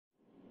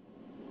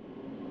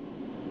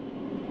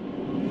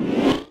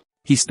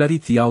He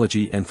studied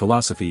theology and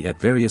philosophy at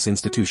various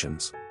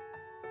institutions.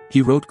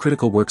 He wrote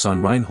critical works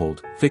on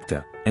Reinhold,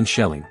 Fichte, and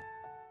Schelling.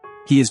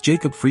 He is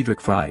Jakob Friedrich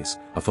Fries,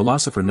 a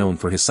philosopher known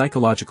for his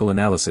psychological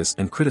analysis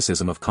and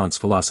criticism of Kant's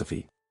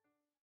philosophy.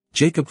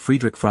 Jakob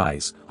Friedrich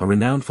Fries, a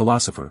renowned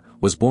philosopher,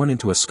 was born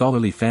into a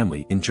scholarly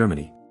family in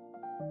Germany.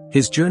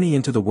 His journey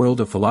into the world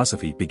of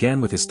philosophy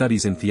began with his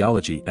studies in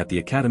theology at the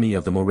Academy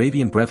of the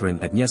Moravian Brethren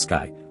at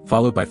Niesky,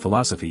 followed by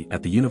philosophy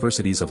at the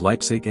universities of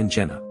Leipzig and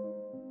Jena.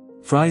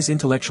 Fries'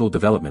 intellectual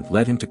development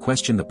led him to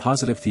question the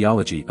positive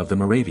theology of the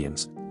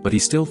Moravians, but he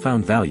still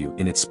found value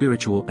in its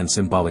spiritual and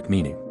symbolic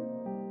meaning.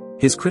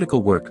 His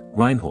critical work,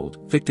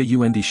 Reinhold, Fichte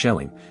und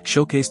Schelling,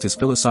 showcased his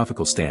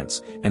philosophical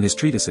stance, and his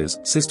treatises,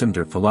 System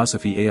der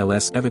Philosophie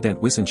als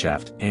Evident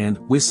Wissenschaft and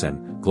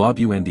Wissen, Glaub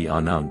und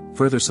Annahme,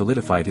 further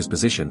solidified his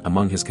position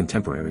among his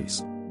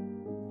contemporaries.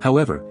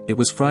 However, it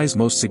was Fries'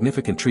 most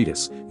significant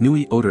treatise,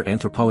 Neue oder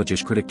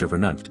Anthropologische Kritik der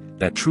Vernunft,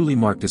 that truly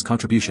marked his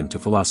contribution to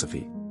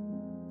philosophy.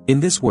 In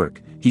this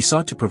work, he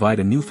sought to provide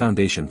a new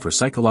foundation for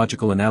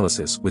psychological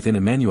analysis within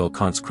Immanuel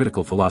Kant's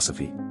critical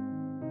philosophy.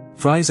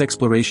 Fries'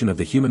 exploration of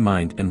the human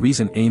mind and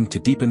reason aimed to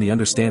deepen the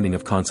understanding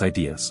of Kant's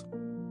ideas.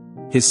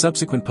 His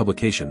subsequent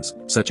publications,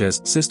 such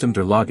as System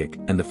der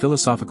Logik and the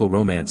philosophical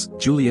romance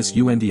Julius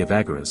und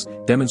Evagrius,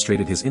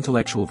 demonstrated his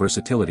intellectual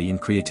versatility and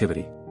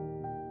creativity.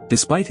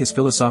 Despite his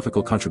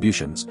philosophical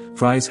contributions,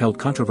 Fries held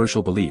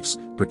controversial beliefs,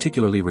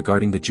 particularly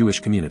regarding the Jewish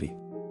community.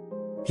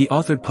 He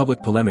authored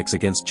public polemics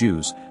against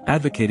Jews,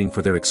 advocating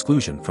for their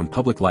exclusion from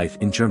public life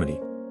in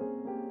Germany.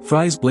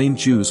 Fries blamed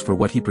Jews for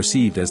what he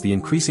perceived as the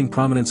increasing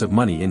prominence of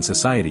money in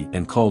society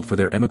and called for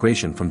their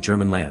emigration from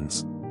German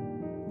lands.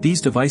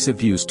 These divisive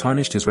views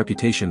tarnished his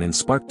reputation and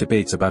sparked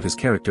debates about his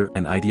character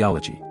and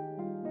ideology.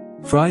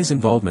 Fries'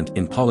 involvement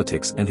in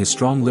politics and his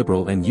strong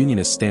liberal and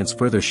unionist stance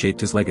further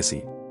shaped his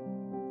legacy.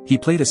 He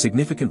played a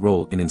significant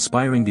role in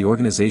inspiring the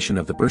organization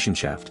of the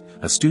Burschenschaft,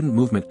 a student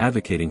movement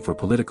advocating for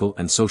political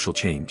and social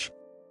change.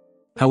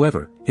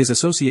 However, his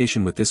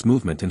association with this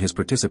movement and his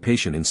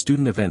participation in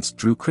student events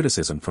drew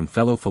criticism from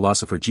fellow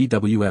philosopher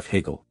G.W.F.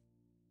 Hegel.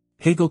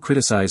 Hegel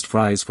criticized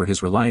Fries for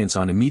his reliance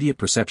on immediate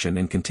perception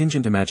and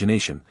contingent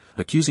imagination,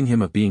 accusing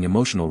him of being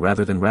emotional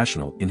rather than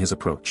rational in his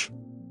approach.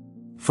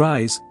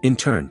 Fries, in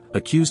turn,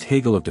 accused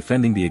Hegel of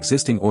defending the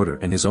existing order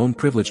and his own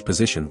privileged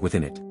position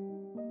within it.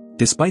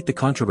 Despite the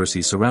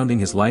controversies surrounding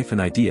his life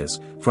and ideas,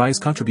 Fries'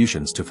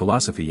 contributions to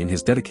philosophy and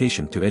his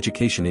dedication to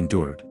education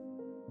endured.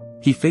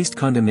 He faced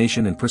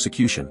condemnation and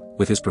persecution,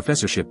 with his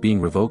professorship being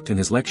revoked and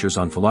his lectures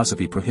on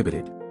philosophy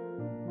prohibited.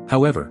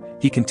 However,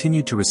 he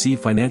continued to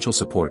receive financial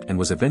support and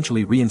was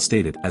eventually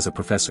reinstated as a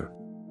professor.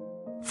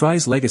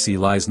 Fries' legacy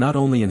lies not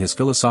only in his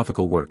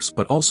philosophical works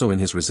but also in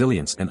his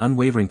resilience and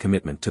unwavering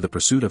commitment to the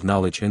pursuit of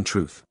knowledge and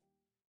truth.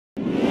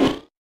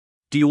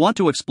 Do you want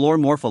to explore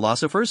more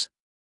philosophers?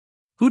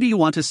 Who do you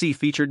want to see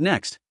featured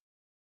next?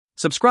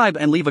 Subscribe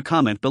and leave a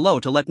comment below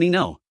to let me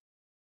know.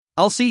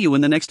 I'll see you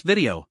in the next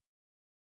video.